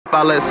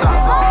I let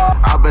shots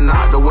off. I been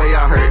out the way,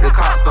 I heard the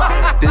cops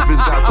off. This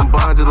bitch got some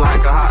buns just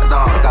like a hot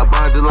dog. Got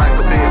buns just like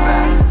a big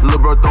bag. Lil'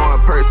 bro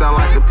throwing perks down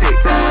like a tic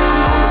tac.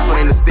 On the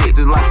swing the stick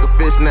just like a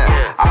fishnet.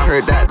 I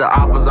heard that the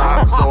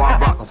opposite, so I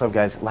brought. What's up,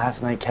 guys?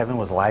 Last night Kevin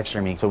was live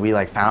streaming, so we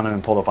like found him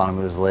and pulled up on him.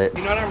 It was lit.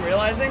 You know what I'm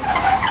realizing?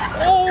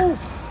 Oh,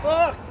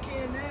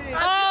 fucking A.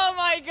 Oh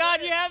my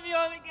God, you have me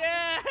on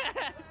again.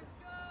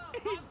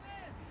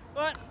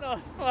 What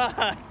the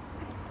fuck?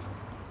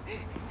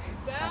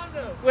 Found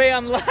him. Wait,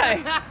 I'm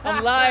live.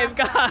 I'm live.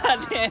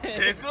 God damn.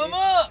 Pick him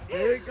up.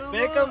 Pick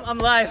him. I'm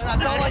live. I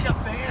felt like a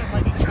fan.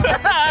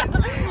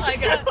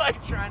 Like,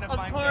 like trying to of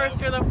find course,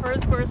 out. you're the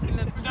first person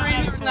to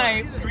three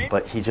snipes.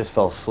 But he just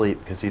fell asleep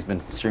because he's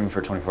been streaming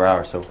for 24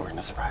 hours, so we're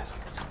gonna surprise him.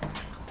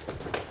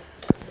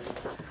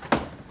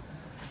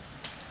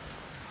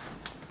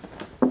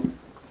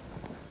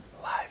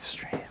 Live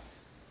stream.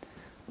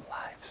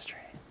 Live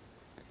stream.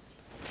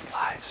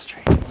 Live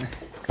stream.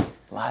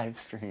 Live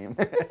stream.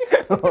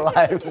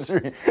 Live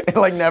stream. It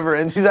like never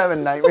ends. He's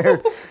having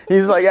nightmares.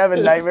 He's like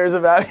having nightmares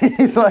about it.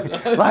 He's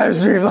like, live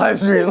stream, live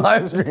stream,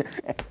 live stream.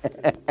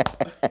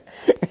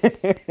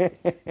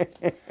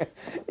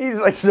 He's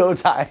like so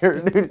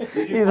tired, dude.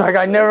 He's like,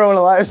 I never want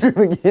to live stream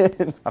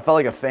again. I felt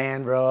like a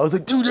fan, bro. I was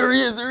like, dude, there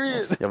he is, there he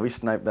is. Yeah, we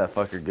sniped that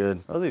fucker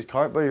good. Oh, these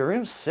cars, but your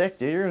room's sick,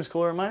 dude. Your room's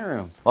cooler than my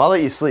room. Well, I'll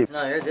let you sleep.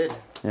 No, you're good.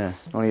 Yeah.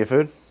 Want to get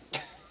food?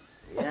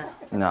 Yeah.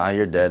 Nah,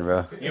 you're dead,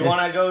 bro. You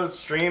want to go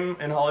stream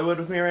in Hollywood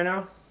with me right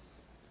now?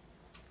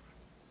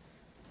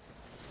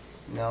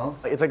 No.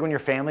 It's like when your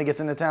family gets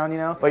into town, you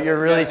know, but you're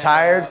really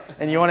tired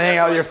and you want to hang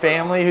out with your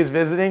family who's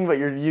visiting, but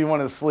you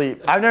want to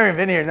sleep. I've never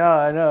been here. No,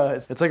 I know.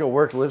 It's like a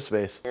work-live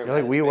space. You're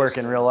like we work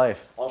in real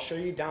life. I'll show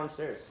you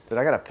downstairs. Dude,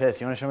 I gotta piss.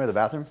 You want to show me the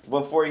bathroom?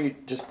 Before you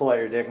just pull out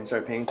your dick and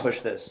start peeing, push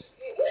this.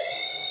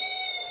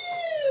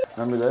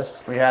 Remember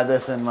this? We had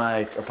this in my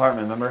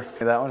apartment, remember?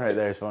 That one right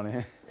there is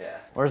funny. Yeah.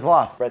 Where's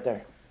Loft? Right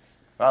there.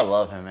 I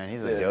love him, man.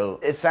 He's a goat.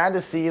 It's sad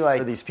to see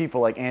like these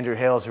people like Andrew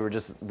Hales who are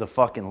just the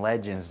fucking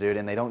legends, dude,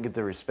 and they don't get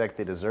the respect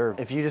they deserve.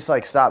 If you just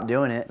like stop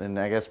doing it, then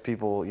I guess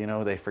people, you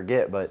know, they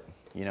forget, but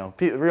you know,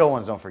 real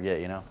ones don't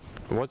forget, you know.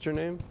 What's your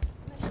name?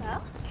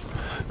 Michelle?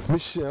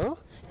 Michelle?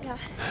 Yeah.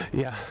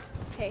 Yeah.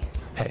 Hey.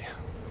 Hey.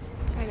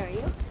 Do I know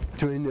you?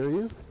 Do I know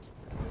you?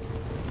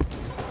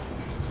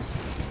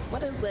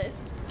 What is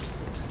this?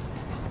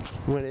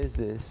 What is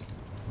this?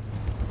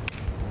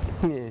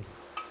 Yeah.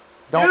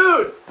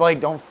 Dude! Blake,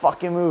 don't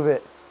fucking move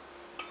it.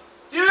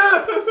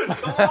 Dude!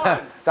 Come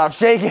on! Stop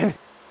shaking.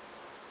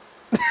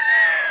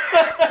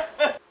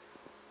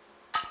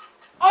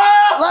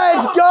 Oh!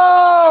 Let's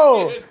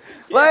go!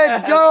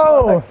 Let's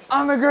go!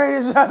 I'm the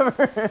greatest ever.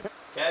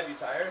 Kev, you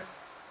tired?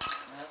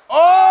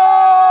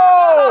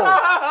 Oh!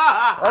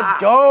 Let's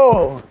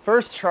go.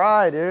 First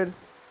try, dude.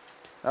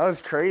 That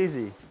was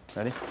crazy.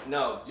 Ready?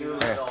 No,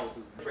 dude, no.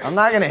 I'm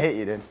not gonna hit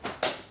you, dude.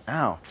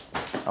 Ow.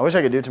 I wish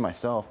I could do it to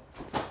myself.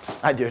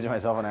 I do it to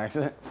myself on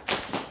accident.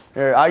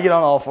 Here, I get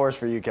on all fours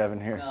for you,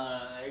 Kevin. Here.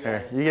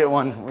 Here, you get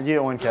one. You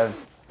get one, Kevin.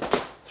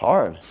 It's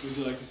hard. Would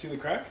you like to see the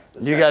crack?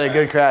 You got a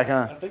good crack,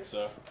 huh? I think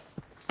so.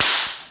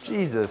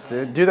 Jesus,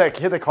 dude. Do that.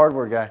 Hit the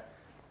cardboard guy.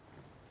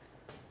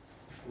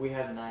 We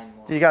have 9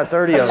 more. You got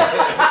 30 of them.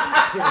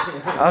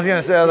 I was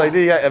gonna say, I was like,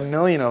 dude, you got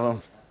 1,000,000 of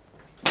them.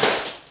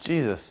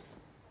 Jesus.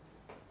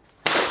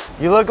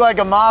 You look like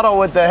a model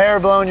with the hair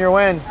blowing your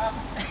wind.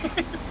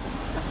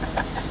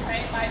 Just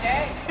made my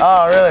day.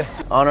 Oh, really?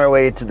 On our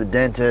way to the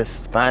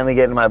dentist, finally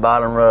getting my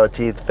bottom row of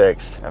teeth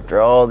fixed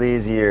after all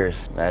these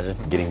years. Imagine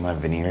getting my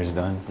veneers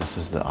done. This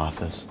is the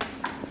office.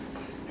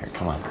 Here,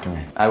 come on, come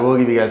here. I will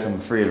give you guys some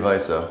free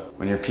advice though.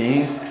 When you're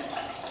peeing,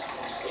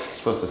 you're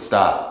supposed to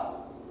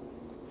stop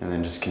and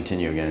then just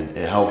continue again.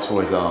 It helps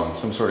with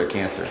some sort of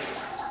cancer.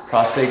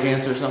 Prostate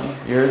cancer or something?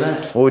 You heard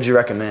that? What would you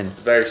recommend? It's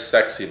very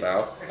sexy,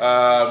 Mal.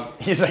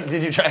 He's like,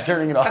 did you try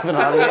turning it off and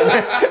on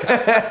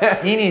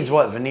again? He needs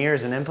what,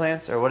 veneers and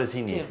implants? Or what does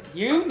he need? Dude,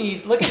 you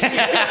need, look at you.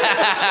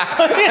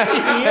 Look at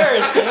your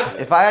ears,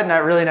 dude. If I had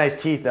really nice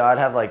teeth though, I'd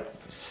have like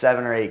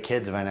 7 or 8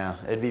 kids by now.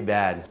 It'd be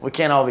bad. We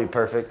can't all be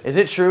perfect. Is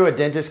it true a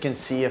dentist can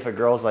see if a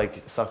girl's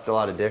like sucked a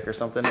lot of dick or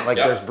something? Like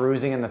Yep. there's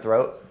bruising in the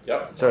throat?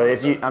 Yep. So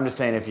if you, I'm just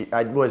saying if you,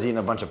 I was eating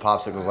a bunch of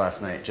popsicles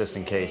last night just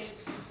in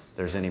case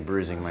there's any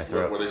bruising in my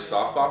throat. Were they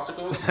soft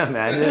popsicles?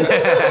 Imagine.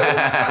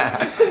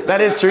 That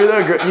is true though.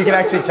 You can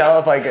actually tell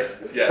if like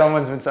Yes.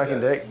 someone's been sucking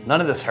dick. None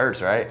of this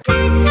hurts, right?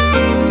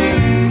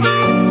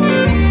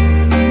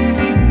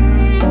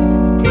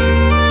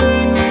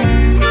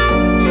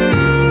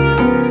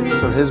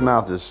 So his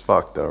mouth is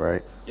fucked though,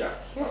 right? Yeah.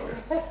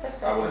 Okay.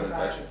 I wouldn't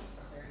mention.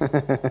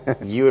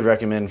 You would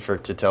recommend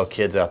to tell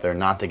kids out there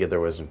not to get their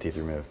wisdom teeth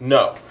removed?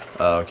 No.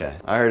 Oh, okay.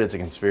 I heard it's a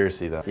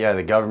conspiracy though. Yeah,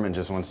 the government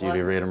just wants you to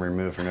get them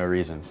removed for no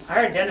reason. I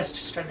heard dentists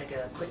just trying to make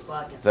a quick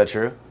buck. Is that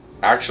true?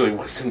 Actually,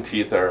 wisdom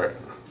teeth are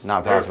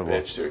Not they're a profitable.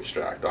 bitch to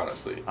extract,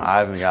 honestly. I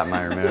haven't got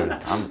mine removed.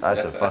 I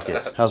said fuck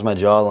it. How's my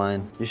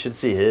jawline? You should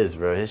see his,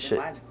 bro. His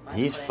shit.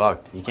 He's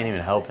fucked. You can't even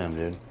help him,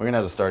 dude. We're gonna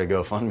have to start a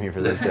GoFundMe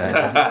for this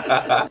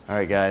guy. All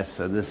right, guys.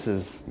 So this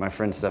is my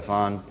friend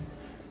Stefan.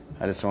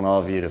 I just want all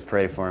of you to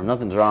pray for him.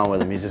 Nothing's wrong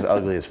with him. He's just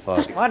ugly as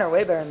fuck. Mine are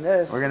way better than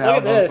this. We're gonna Look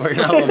help at him. this. We're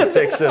gonna help him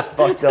fix this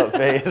fucked up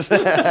face.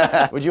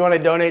 Would you want to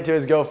donate to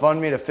his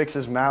GoFundMe to fix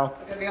his mouth?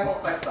 It's gonna be a whole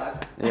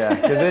 $5. Yeah,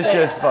 because this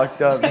shit's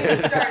fucked up, dude.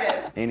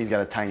 Started. And he's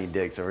got a tiny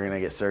dick, so we're gonna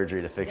get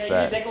surgery to fix Yeah, you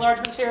that. take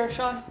enlargements here,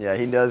 Sean? Yeah,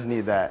 he does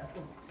need that.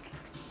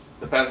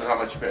 Depends on how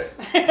much you pay.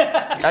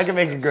 I can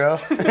make it grow.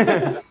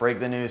 Break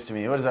the news to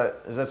me. What is that?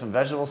 Is that some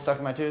vegetables stuck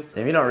in my tooth?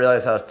 If you don't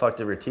realize how fucked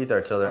up your teeth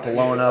are till they're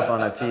blowing up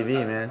on a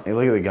TV, man. Hey,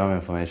 look at the gum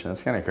inflammation.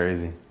 That's kind of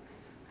crazy.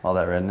 All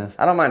that redness.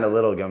 I don't mind a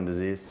little gum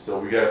disease. So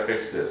we gotta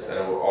fix this and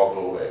it will all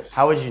go away.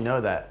 How would you know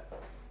that?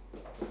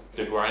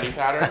 The grinding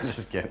patterns?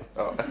 Just kidding.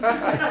 Oh.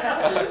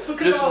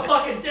 Because I'm a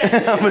fucking dick.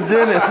 I'm a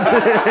dentist.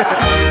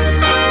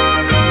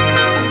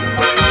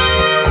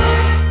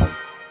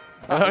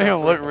 I don't even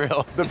look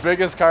real. The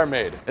biggest car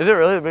made. Is it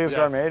really the biggest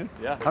car Yes. made?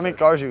 Yeah. How many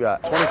cars you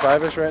got?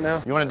 25-ish right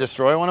now? You want to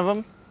destroy one of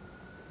them?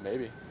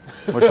 Maybe.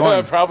 Which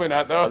one? Probably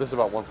not though. This is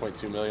about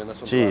 1.2 million. This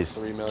one's about Jeez.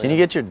 3 million. Can you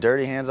get your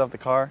dirty hands off the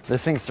car?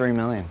 This thing's 3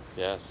 million.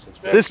 Yes. It's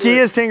big. This key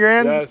is 10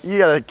 grand? Yes. You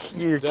gotta,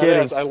 you're Yeah, kidding.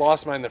 yes, I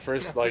lost mine the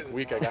first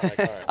week I got my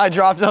car. I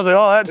dropped it, I was like,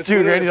 oh, that's It's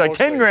 2 grand. He's literally like,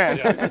 10 grand.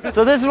 Volkswagen,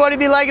 So this is what it'd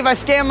be like if I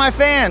scammed my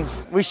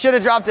fans. We should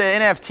have dropped the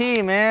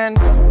NFT, man.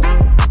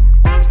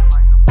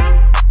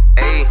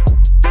 Hey,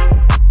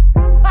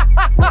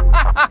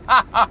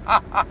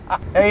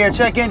 Hey, your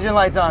check engine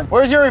light's on.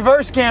 Where's your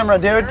reverse camera,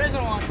 dude? There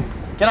isn't one.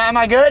 Am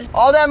I good?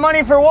 All that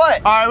money for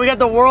what? All right, we got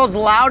the world's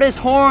loudest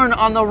horn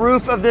on the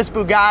roof of this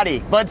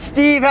Bugatti. But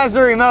Steve has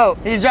the remote.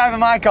 He's driving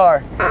my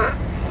car.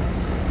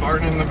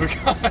 Farting in the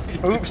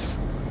Bugatti. Oops.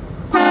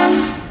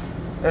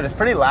 Dude, it's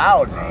pretty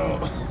loud.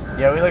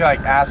 Yeah, we look like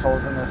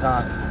assholes in this,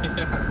 huh?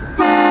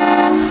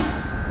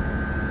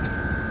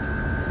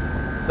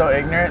 So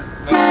ignorant.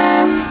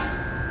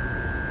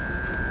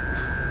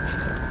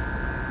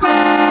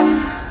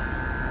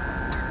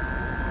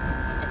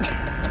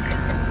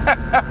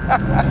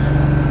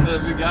 The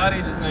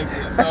Bugatti just makes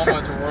it so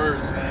much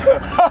worse.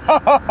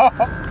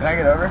 Can I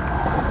get over?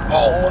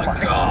 Oh my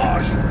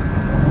gosh.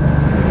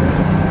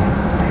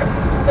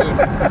 Dude,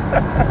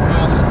 I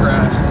almost just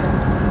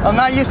crashed. I'm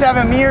not used to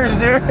having mirrors,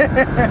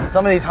 dude.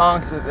 Some of these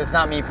honks, it's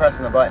not me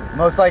pressing the button.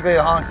 Most likely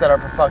the honks that are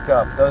fucked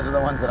up, those are the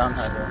ones that I'm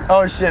not doing.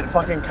 Oh shit,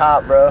 fucking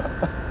cop, bro.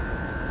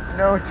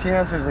 No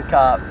chance there's a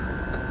cop.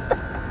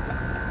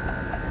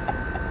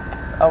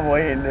 I'm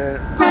waiting,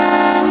 dude.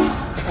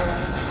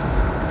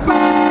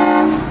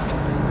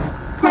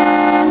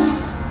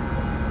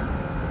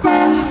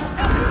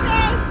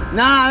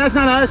 Nah, that's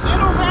not us. It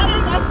don't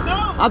matter, that's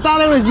dope. I thought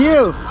it was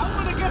you. I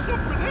want to get some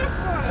for this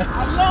one.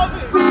 I love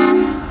it.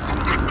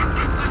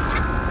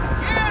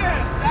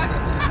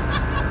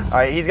 Yeah. All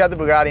right, he's got the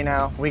Bugatti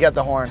now. We got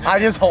the horn. I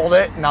just hold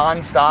it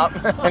non-stop.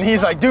 And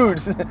he's like, dude,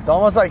 it's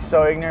almost like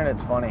so ignorant,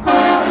 it's funny.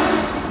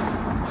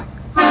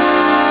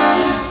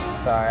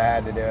 Sorry, I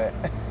had to do it.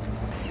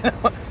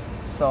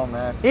 So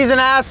mad. He's an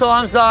asshole,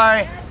 I'm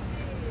sorry.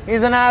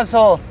 He's an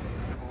asshole.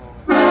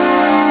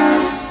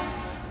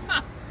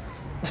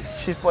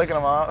 She's flicking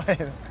them off.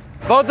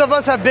 Both of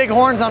us have big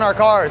horns on our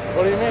cars.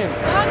 What do you mean?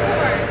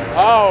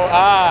 Oh,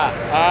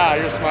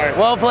 you're smart.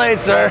 Well played,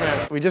 sir.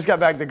 man. We just got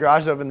back the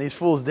garage open. These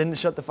fools didn't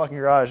shut the fucking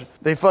garage.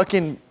 They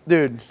fucking,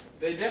 dude.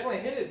 They definitely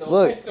hit it though.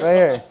 Look, right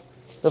here.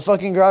 The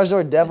fucking garage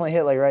door definitely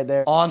hit like right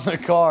there. On the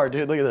car,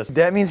 dude, look at this.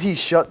 That means he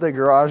shut the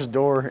garage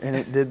door and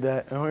it did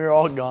that. And we were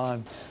all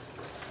gone.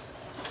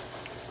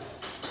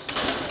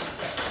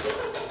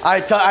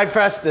 I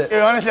pressed it. You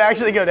want it to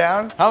actually go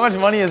down? How much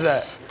money is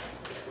that?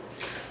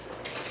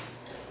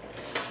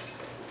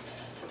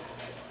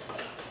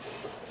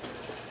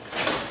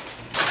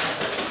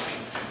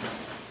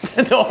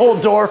 The whole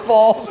door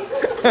falls.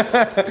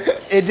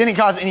 It didn't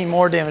cause any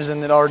more damage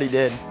than it already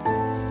did.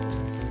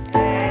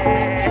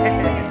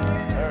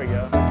 There we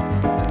go.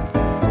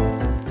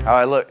 Oh,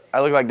 I look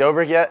like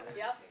Dobrik yet?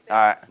 Yep. All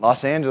right,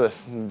 Los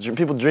Angeles.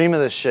 People dream of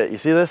this shit. You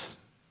see this?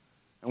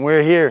 And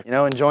we're here, you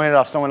know, enjoying it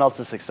off someone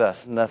else's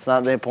success. And that's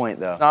not the point,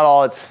 though. Not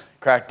all it's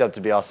cracked up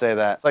to be, I'll say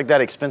that. It's like that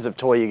expensive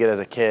toy you get as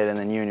a kid, and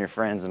then you and your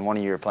friends, and one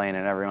of you are playing,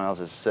 and everyone else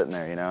is sitting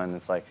there, you know, and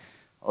it's like,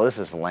 oh, this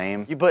is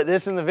lame. You put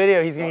this in the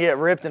video, he's gonna get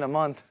ripped in a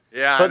month.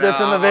 Yeah, Put this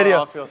in the video.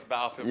 I'll feel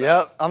bad.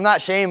 Yep, I'm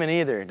not shaming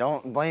either.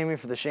 Don't blame me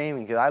for the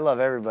shaming, because I love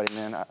everybody,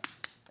 man.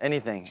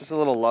 Anything. Just a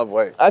little love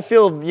weight. I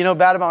feel, you know,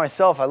 bad about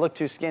myself. I look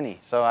too skinny,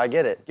 so I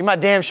get it. Give my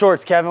damn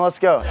shorts, Kevin, let's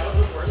go.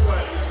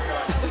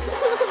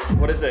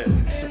 What is it?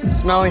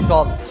 Smelling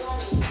salts.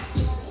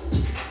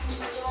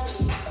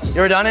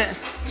 You ever done it?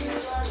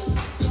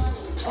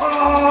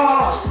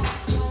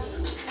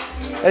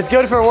 It's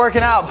good for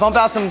working out. Bump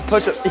out some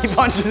push-ups. He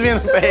punches me in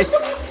the face.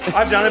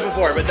 I've done it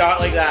before, but not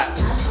like that.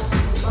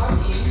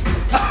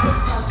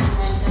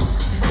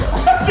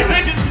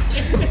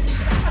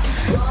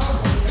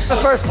 The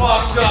first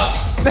fucked up.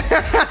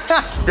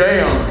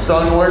 Damn,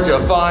 son, where'd you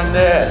find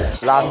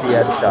this? La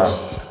Fiesta.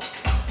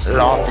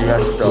 La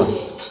Fiesta.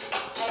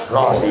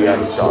 La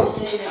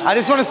Fiesta. I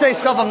just want to say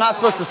stuff I'm not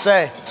supposed to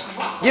say.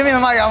 Give me the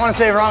mic, I want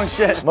to say wrong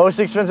shit. Most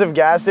expensive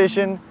gas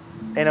station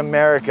in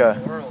America.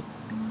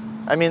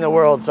 I mean the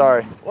world,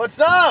 sorry. What's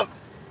up?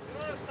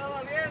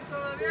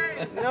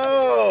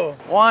 No.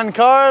 Juan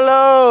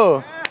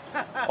Carlo.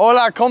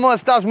 Hola, ¿cómo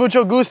estás?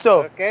 Mucho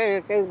gusto.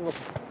 Okay.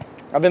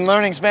 I've been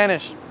learning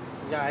Spanish.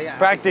 Yeah.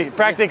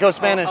 Practico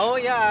Spanish. Oh,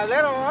 yeah,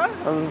 little,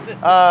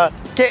 huh?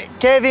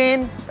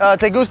 Kevin,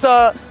 ¿te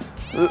gusta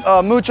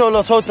mucho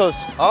los otros?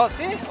 Oh,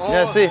 sí? Oh.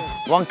 Yeah, sí.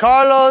 Juan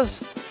Carlos,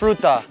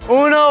 fruta.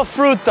 Uno,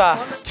 fruta.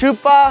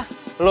 Chupa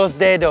los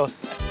dedos.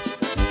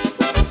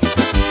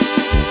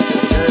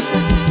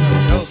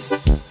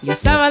 Y es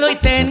sábado y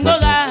tengo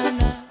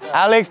ganas.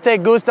 Alex, ¿te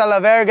gusta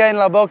la verga en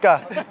la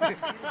boca?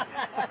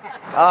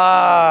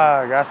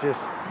 Ah, gracias.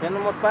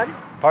 ¿Tenemos party?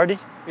 Party?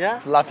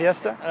 Yeah. La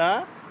fiesta?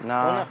 ¿Ah?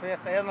 No. Una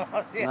fiesta, ya no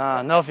hacía.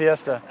 No, no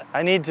fiesta.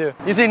 I need to.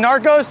 You see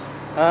Narcos?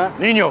 ¿Ah?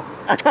 Niño.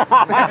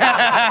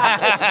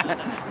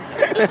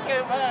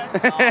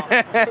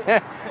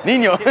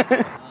 Niño.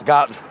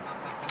 Cops.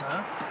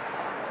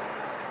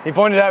 He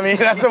pointed at me.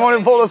 That's the one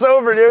who pulled us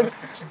over, dude.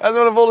 That's the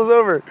one who pulled us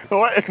over.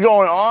 What is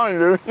going on,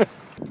 dude?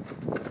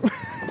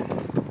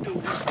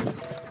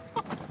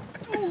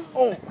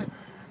 Oh.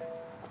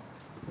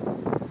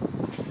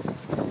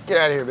 Get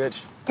out of here,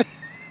 bitch.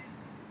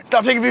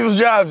 Stop taking people's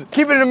jobs.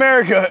 Keep it in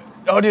America.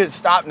 Oh, dude,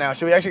 stop now.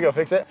 Should we actually go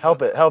fix it?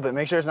 Help it, help it.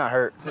 Make sure it's not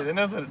hurt. Dude, it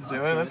knows what it's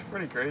doing. That's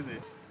pretty crazy.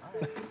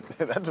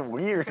 That's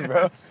weird,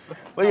 bro.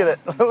 Look at it.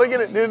 Look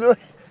at it, dude. Look.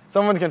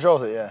 Someone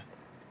controls it, yeah.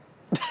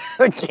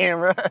 The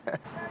camera.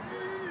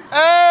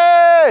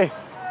 Hey!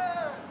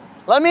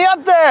 Let me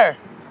up there.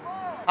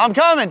 I'm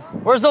coming.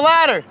 Where's the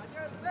ladder?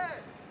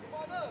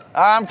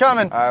 I'm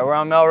coming. All right, we're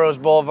on Melrose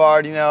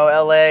Boulevard, you know,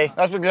 LA.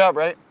 That's to get up,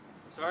 right?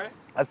 Sorry?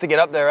 That's to get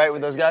up there, right,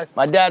 with those guys?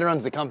 My dad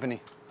runs the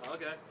company.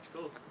 Okay,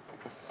 cool.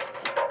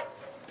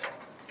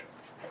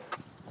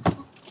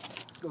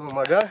 Oh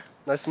my God,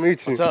 nice to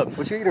meet you. What's up?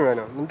 What you eating right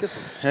now? Let me get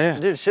some. Yeah.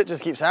 Dude, shit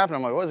just keeps happening.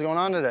 I'm like, what is going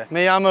on today?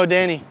 Me llamo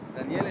Danny.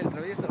 Daniel, el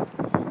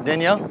travieso.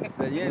 Danielle?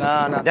 Daniel.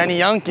 Nah. Danny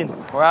Duncan.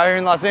 We're out here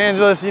in Los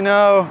Angeles, you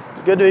know.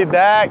 It's good to be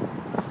back.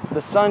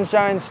 The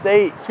Sunshine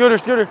State.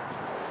 Scooter.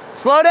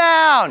 Slow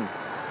down.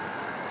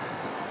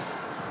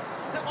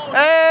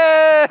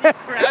 Hey!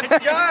 That's the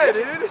guy,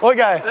 dude. What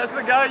guy? That's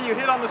the guy you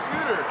hit on the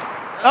scooter.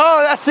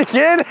 Oh, that's the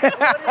kid?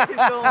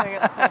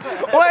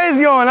 What is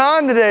going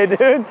on today,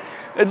 dude?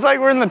 It's like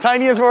we're in the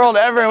tiniest world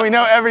ever and we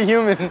know every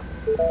human.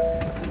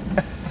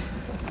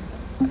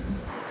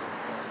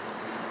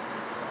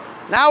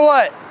 Now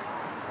what?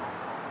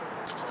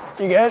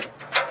 You good?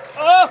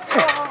 Oh,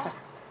 fuck.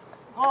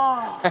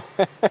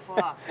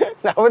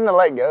 I wouldn't have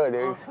let go,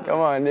 dude. Come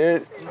on,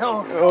 dude.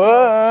 No.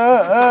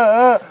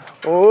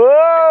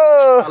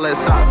 Whoa. I let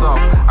shots off.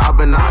 I've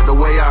been out the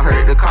way, I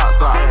heard the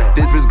cops off.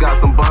 This bitch got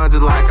some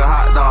bunges like a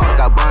hot dog.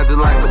 Got bunges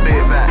like a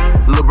big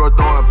bag. Lil' bro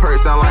throwing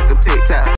perks down like a tic tac.